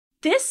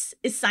This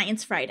is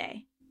Science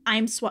Friday.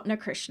 I'm Swapna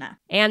Krishna.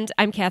 And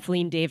I'm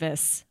Kathleen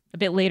Davis. A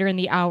bit later in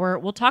the hour,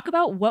 we'll talk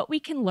about what we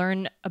can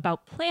learn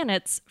about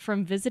planets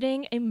from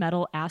visiting a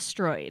metal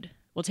asteroid.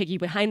 We'll take you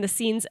behind the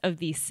scenes of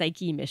the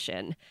Psyche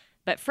mission.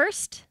 But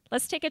first,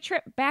 let's take a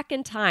trip back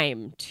in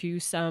time to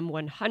some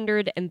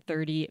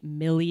 130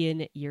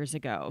 million years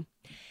ago.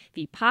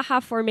 The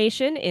Paja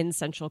Formation in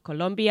central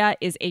Colombia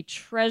is a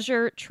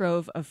treasure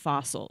trove of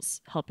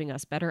fossils, helping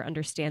us better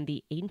understand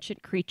the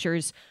ancient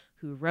creatures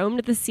who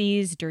roamed the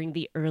seas during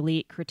the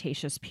early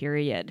Cretaceous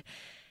period.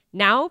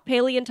 Now,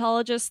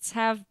 paleontologists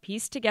have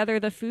pieced together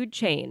the food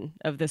chain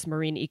of this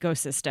marine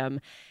ecosystem,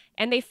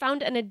 and they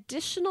found an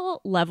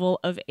additional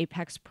level of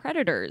apex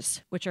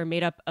predators, which are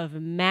made up of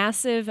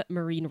massive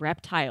marine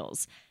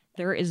reptiles.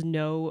 There is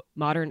no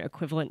modern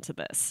equivalent to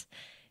this.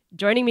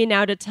 Joining me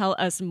now to tell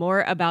us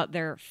more about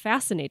their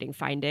fascinating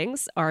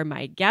findings are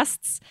my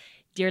guests,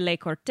 Dirley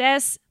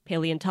Cortés,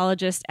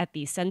 paleontologist at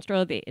the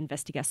Centro de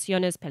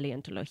Investigaciones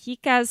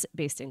Paleontológicas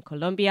based in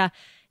Colombia,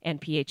 and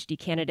PhD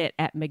candidate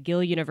at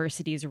McGill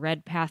University's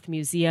Redpath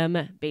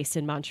Museum based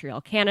in Montreal,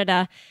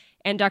 Canada,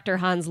 and Dr.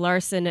 Hans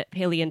Larsen,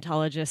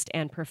 paleontologist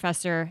and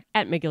professor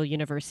at McGill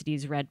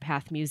University's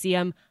Redpath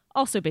Museum,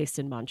 also based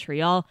in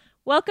Montreal.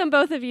 Welcome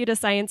both of you to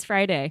Science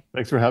Friday.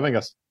 Thanks for having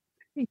us.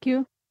 Thank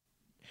you.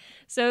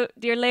 So,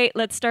 Dirley,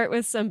 let's start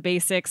with some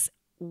basics.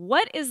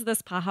 What is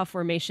this Paja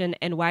Formation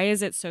and why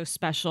is it so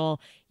special,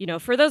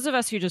 for those of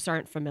us who just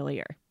aren't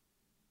familiar?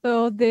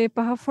 So the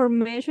Paja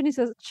Formation is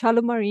a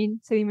shallow marine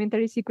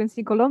sedimentary sequence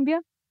in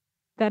Colombia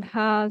that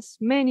has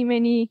many,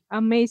 many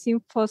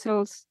amazing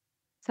fossils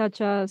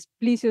such as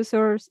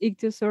plesiosaurs,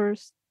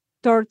 ichthyosaurs,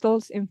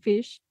 turtles, and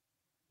fish.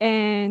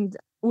 And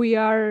we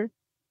are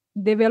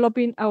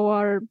developing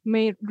our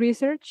main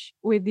research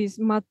with this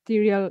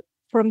material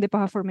from the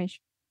Paja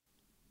Formation.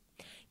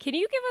 Can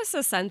you give us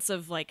a sense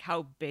of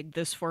how big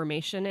this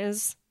formation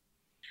is?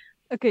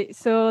 Okay,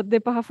 so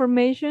the Paja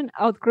Formation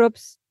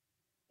outcrops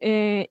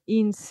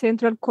in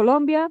central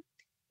Colombia,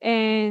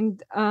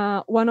 and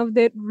one of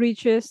the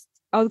richest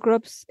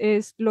outcrops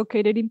is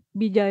located in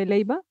Villa de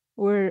Leyva,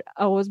 where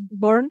I was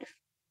born.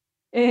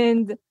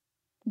 And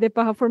the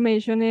Paja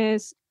Formation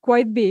is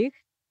quite big.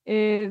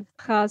 It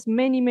has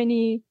many,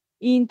 many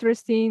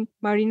interesting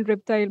marine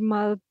reptile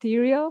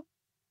material.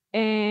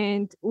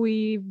 And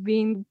we've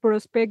been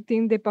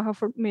prospecting the Paja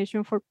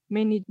Formation for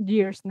many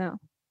years now.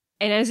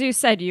 And as you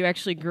said, you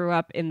actually grew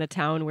up in the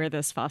town where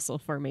this fossil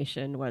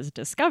formation was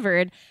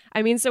discovered.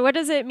 So what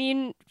does it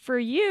mean for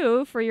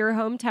you, for your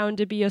hometown,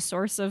 to be a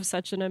source of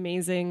such an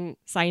amazing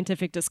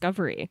scientific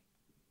discovery?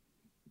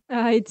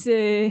 It's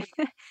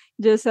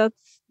just a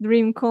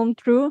dream come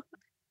true.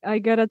 I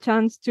got a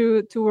chance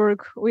to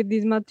work with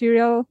this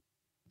material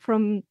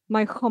from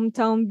my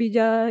hometown,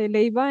 Villa de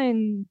Leyva,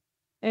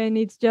 and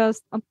it's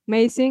just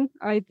amazing.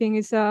 I think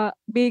it's a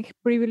big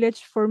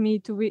privilege for me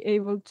to be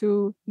able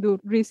to do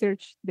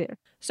research there.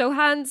 So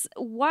Hans,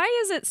 why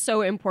is it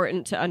so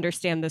important to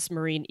understand this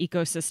marine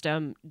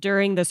ecosystem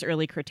during this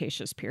early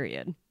Cretaceous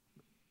period?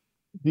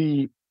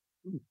 The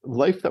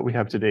life that we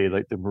have today,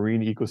 like the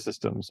marine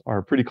ecosystems,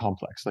 are pretty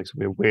complex. So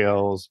we have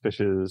whales,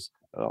 fishes,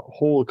 a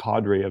whole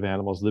cadre of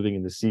animals living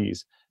in the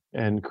seas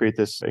and create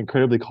this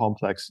incredibly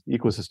complex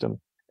ecosystem.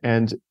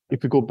 And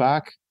if we go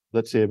back,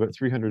 let's say about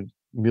 300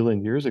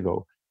 million years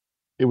ago,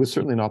 it was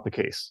certainly not the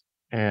case.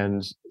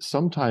 And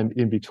sometime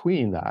in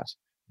between that,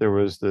 there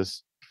was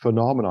this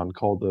phenomenon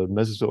called the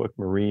Mesozoic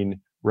marine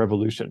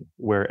revolution,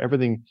 where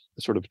everything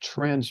sort of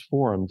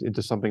transformed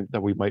into something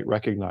that we might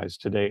recognize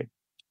today.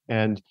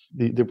 And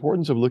the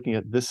importance of looking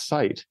at this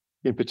site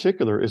in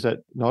particular is that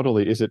not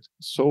only is it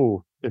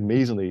so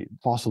amazingly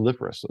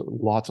fossiliferous, so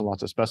lots and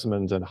lots of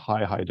specimens and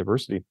high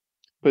diversity,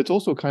 but it's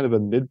also kind of a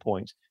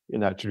midpoint in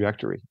that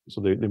trajectory.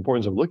 So the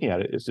importance of looking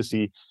at it is to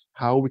see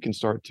how we can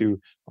start to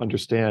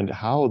understand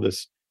how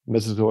this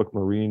Mesozoic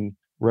marine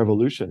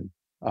revolution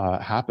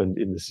happened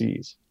in the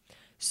seas.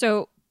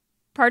 So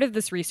part of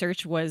this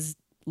research was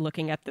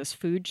looking at this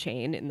food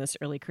chain in this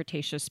early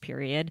Cretaceous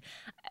period.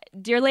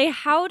 Dirley,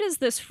 how does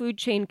this food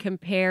chain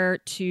compare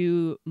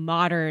to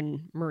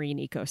modern marine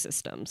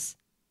ecosystems?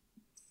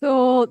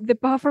 So the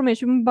Paja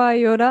Formation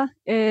biota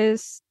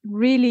is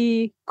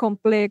really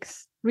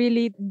complex,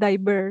 really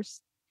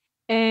diverse,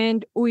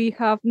 and we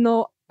have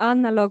no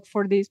analog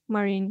for this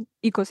marine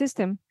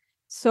ecosystem.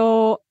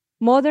 So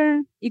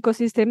modern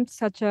ecosystems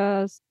such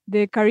as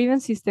the Caribbean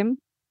system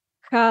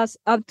has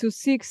up to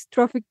 6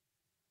 trophic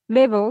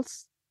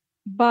levels,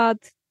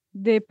 but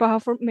the Paja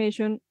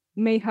Formation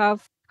may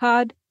have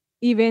had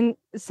even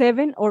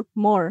 7 or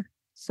more.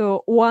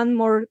 So one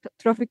more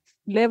trophic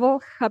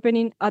level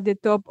happening at the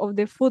top of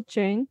the food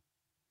chain.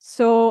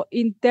 So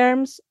in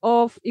terms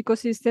of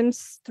ecosystem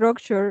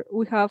structure,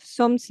 we have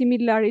some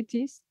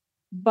similarities,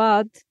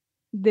 but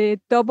the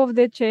top of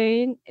the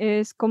chain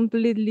is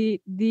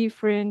completely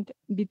different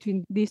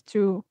between these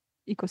two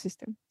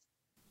ecosystems.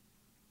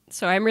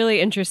 So I'm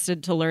really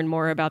interested to learn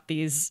more about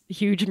these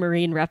huge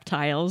marine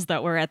reptiles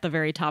that were at the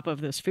very top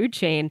of this food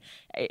chain.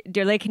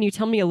 Dirley, can you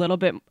tell me a little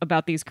bit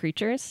about these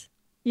creatures?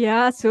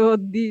 Yeah, so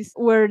these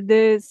were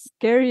the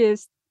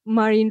scariest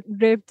marine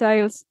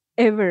reptiles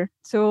ever.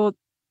 So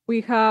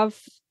we have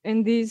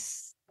in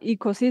this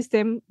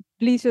ecosystem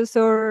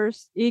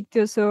plesiosaurs,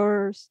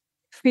 ichthyosaurs,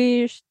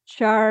 fish,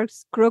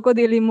 sharks,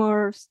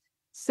 crocodile.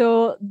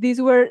 So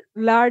these were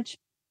large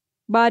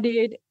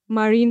bodied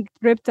marine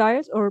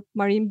reptiles or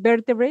marine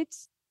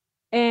vertebrates,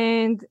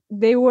 and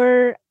they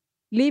were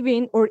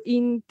living or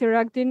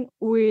interacting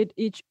with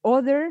each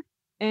other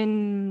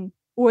in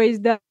ways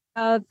that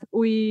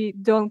we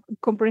don't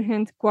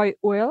comprehend quite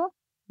well.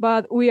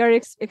 But we are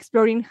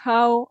exploring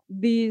how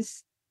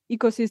this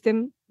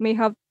ecosystem may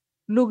have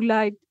looked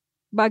like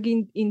back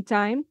in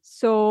time.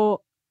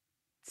 So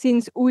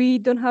since we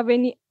don't have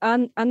any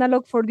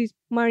analog for these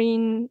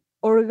marine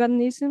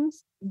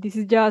organisms, this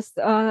is just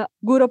a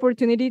good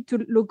opportunity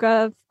to look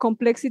at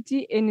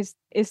complexity and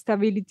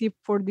stability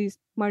for these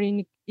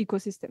marine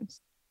ecosystems.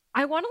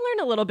 I want to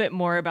learn a little bit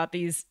more about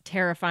these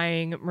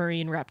terrifying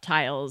marine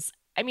reptiles.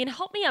 I mean,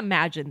 help me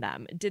imagine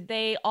them. Did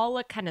they all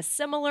look kind of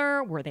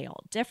similar? Were they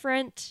all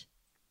different?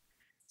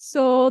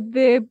 So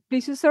the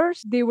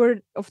plesiosaurs, they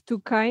were of two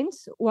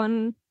kinds.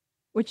 One,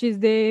 which is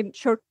the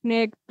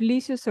short-necked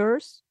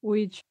plesiosaurs,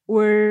 which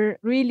were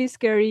really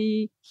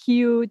scary,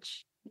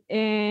 huge,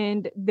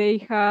 and they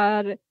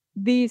had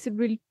these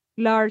really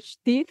large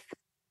teeth.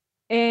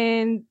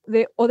 And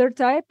the other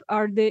type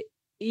are the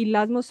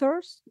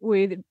elasmosaurs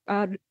with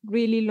a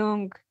really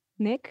long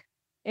neck.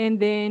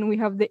 And then we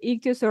have the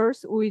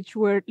ichthyosaurs, which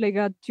were like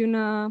a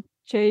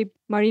tuna-shaped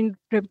marine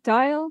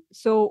reptile.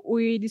 So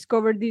we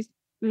discovered this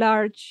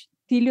large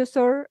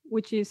teleosaur,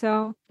 which is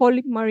a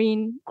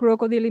polymarine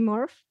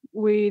crocodile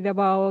with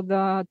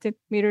about 10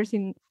 meters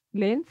in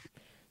length.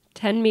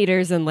 10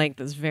 meters in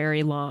length is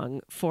very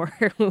long for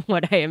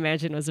what I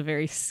imagine was a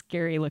very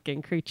scary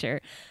looking creature.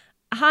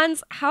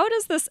 Hans, how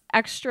does this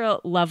extra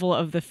level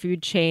of the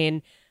food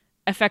chain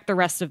affect the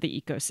rest of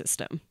the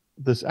ecosystem?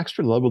 This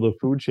extra level of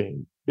food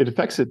chain, it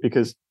affects it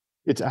because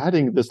it's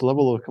adding this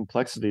level of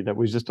complexity that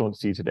we just don't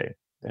see today.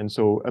 And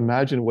so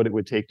imagine what it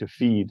would take to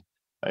feed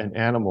an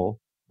animal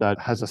that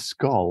has a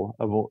skull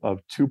of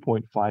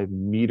 2.5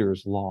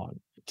 meters long,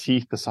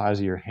 teeth the size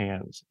of your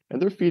hands.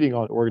 And they're feeding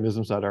on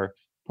organisms that are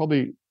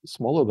probably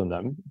smaller than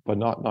them, but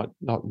not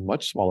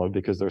much smaller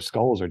because their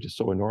skulls are just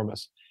so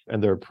enormous.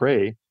 And their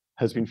prey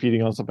has been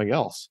feeding on something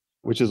else,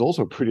 which is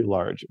also pretty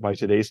large by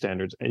today's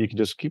standards. And you can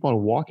just keep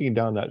on walking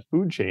down that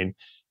food chain.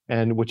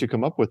 And what you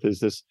come up with is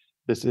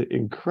this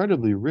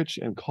incredibly rich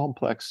and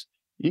complex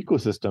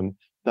ecosystem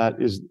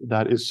that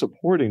is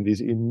supporting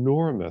these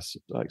enormous,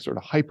 like sort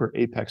of hyper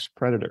apex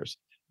predators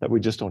that we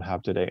just don't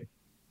have today.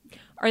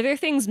 Are there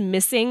things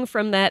missing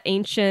from that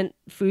ancient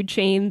food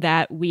chain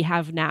that we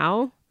have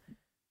now?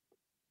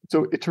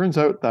 So it turns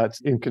out that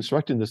in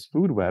constructing this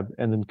food web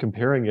and then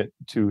comparing it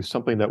to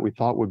something that we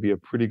thought would be a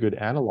pretty good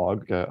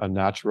analog, a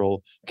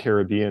natural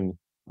Caribbean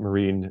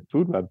marine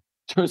food web,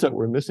 turns out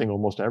we're missing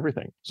almost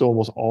everything. So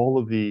almost all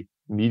of the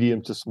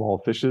medium to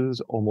small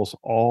fishes, almost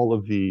all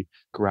of the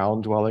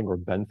ground dwelling or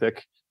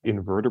benthic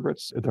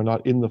invertebrates, they're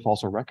not in the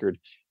fossil record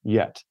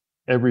yet.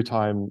 Every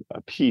time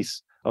a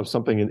piece of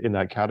something in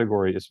that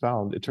category is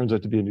found, it turns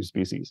out to be a new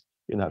species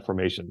in that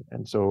formation.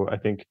 And so I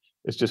think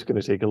it's just going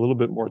to take a little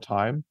bit more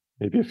time,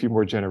 maybe a few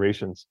more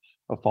generations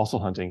of fossil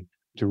hunting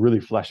to really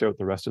flesh out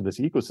the rest of this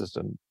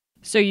ecosystem.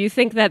 So you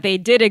think that they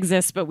did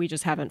exist, but we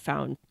just haven't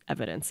found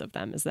evidence of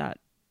them. Is that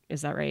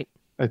right?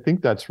 I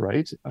think that's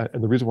right.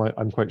 And the reason why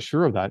I'm quite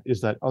sure of that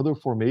is that other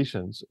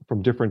formations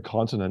from different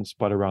continents,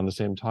 but around the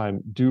same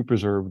time, do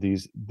preserve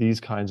these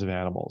kinds of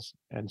animals.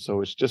 And so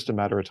it's just a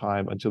matter of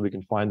time until we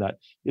can find that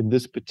in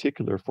this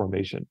particular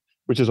formation,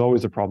 which is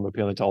always the problem with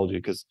paleontology,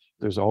 because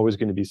there's always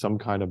going to be some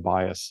kind of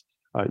bias,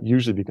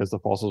 usually because the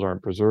fossils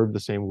aren't preserved the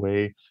same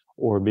way,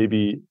 or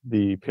maybe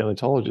the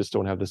paleontologists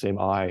don't have the same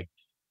eye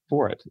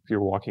for it. If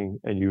you're walking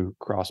and you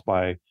cross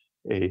by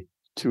a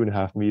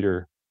 2.5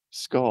 meter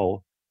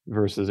skull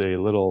versus a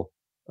little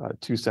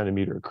 2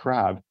 centimeter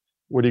crab,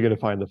 what are you going to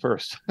find the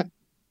first?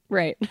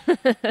 Right.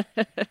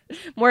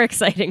 More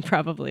exciting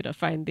probably to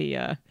find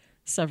the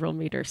several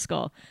meter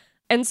skull.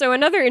 And so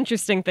another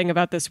interesting thing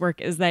about this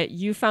work is that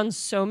you found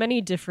so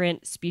many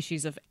different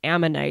species of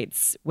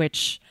ammonites,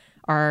 which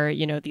are,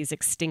 these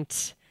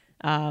extinct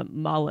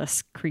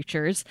mollusk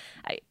creatures.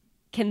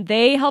 Can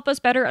they help us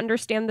better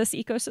understand this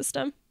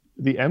ecosystem?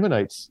 The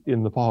ammonites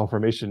in the Paha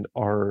Formation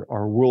are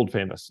world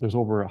famous. There's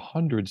over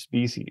 100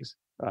 species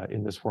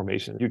in this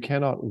formation. You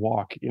cannot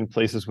walk in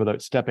places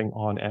without stepping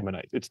on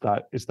ammonite. It's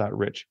that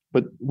rich.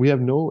 But we have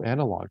no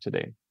analog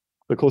today.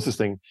 The closest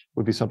thing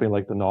would be something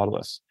like the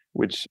nautilus,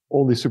 which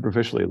only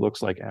superficially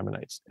looks like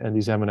ammonites. And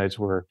these ammonites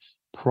were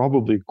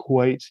probably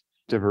quite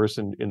diverse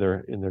in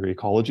their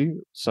ecology.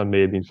 Some may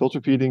have been filter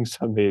feeding,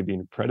 some may have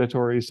been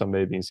predatory, some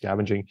may have been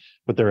scavenging,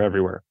 but they're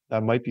everywhere.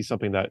 That might be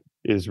something that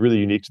is really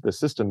unique to the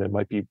system and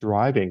might be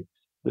driving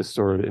this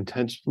sort of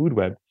intense food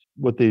web.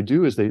 What they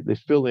do is they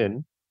fill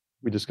in,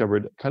 we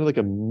discovered, kind of like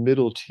a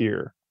middle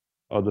tier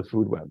of the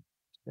food web.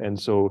 And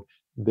so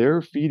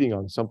they're feeding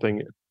on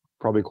something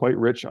probably quite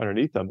rich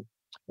underneath them.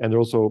 And they're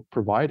also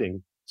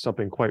providing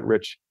something quite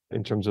rich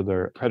in terms of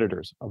their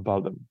predators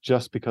above them,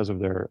 just because of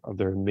their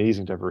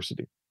amazing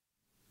diversity.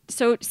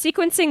 So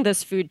sequencing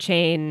this food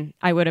chain,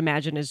 I would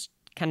imagine, is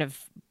kind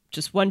of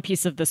just one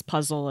piece of this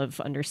puzzle of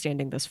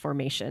understanding this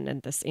formation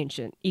and this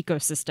ancient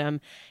ecosystem.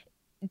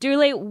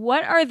 Durle,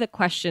 what are the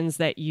questions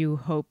that you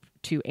hope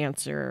to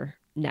answer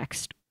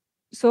next?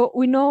 So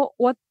we know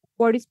what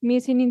is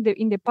missing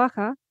in the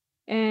paja,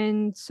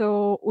 and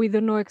so we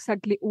don't know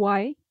exactly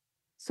why.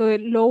 So the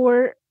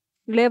lower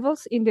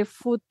levels in the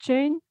food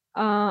chain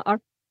are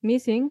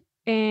missing,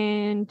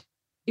 and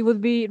it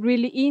would be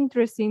really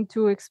interesting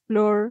to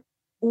explore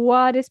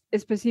what is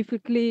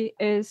specifically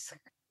is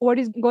what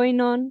is going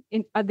on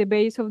at the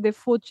base of the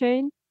food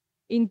chain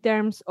in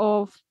terms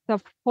of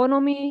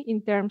taxonomy,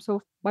 in terms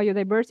of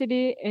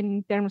biodiversity, and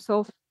in terms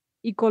of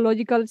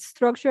ecological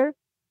structure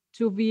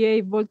to be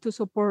able to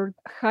support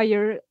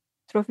higher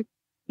trophic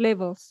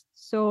levels.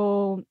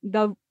 So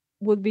that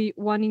would be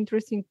one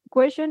interesting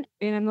question.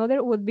 And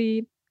another would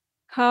be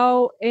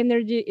how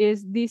energy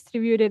is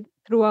distributed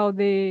throughout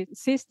the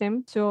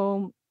system.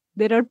 So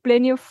there are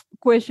plenty of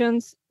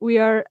questions we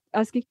are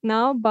asking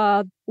now,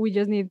 but we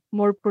just need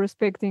more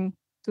prospecting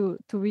to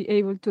be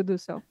able to do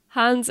so.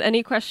 Hans,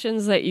 any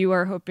questions that you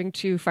are hoping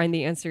to find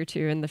the answer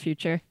to in the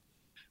future?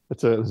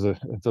 It's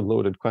a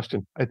loaded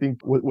question. I think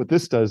what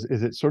this does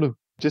is it sort of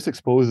just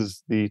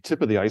exposes the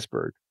tip of the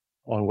iceberg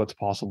on what's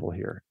possible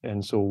here.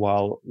 And so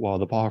while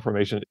the Paja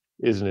Formation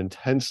is an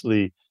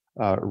intensely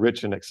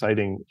rich and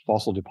exciting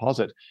fossil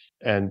deposit,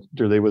 and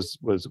Durle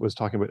was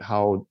talking about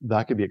how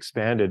that could be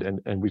expanded,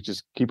 and we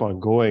just keep on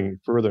going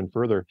further and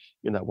further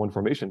in that one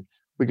formation,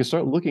 we can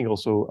start looking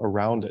also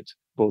around it,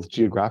 both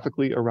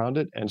geographically around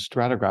it and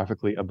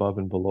stratigraphically above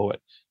and below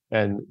it,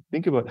 and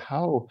think about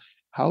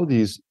how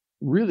these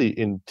really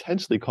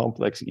intensely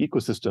complex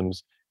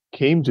ecosystems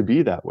came to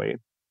be that way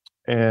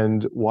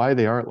and why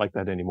they aren't like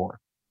that anymore.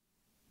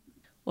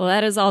 Well,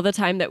 that is all the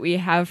time that we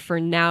have for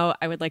now.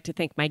 I would like to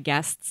thank my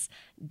guests,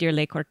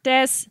 Durle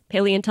Cortés,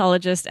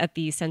 paleontologist at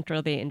the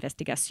Centro de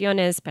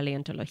Investigaciones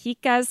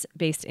Paleontológicas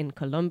based in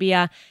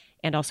Colombia,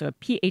 and also a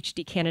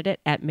PhD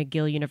candidate at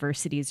McGill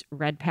University's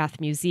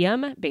Redpath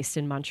Museum based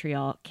in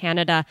Montreal,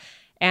 Canada,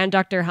 and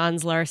Dr.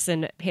 Hans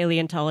Larsen,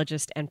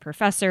 paleontologist and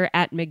professor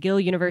at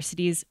McGill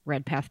University's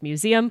Redpath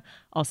Museum,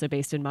 also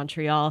based in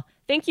Montreal.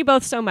 Thank you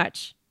both so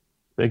much.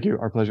 Thank you.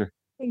 Our pleasure.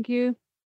 Thank you.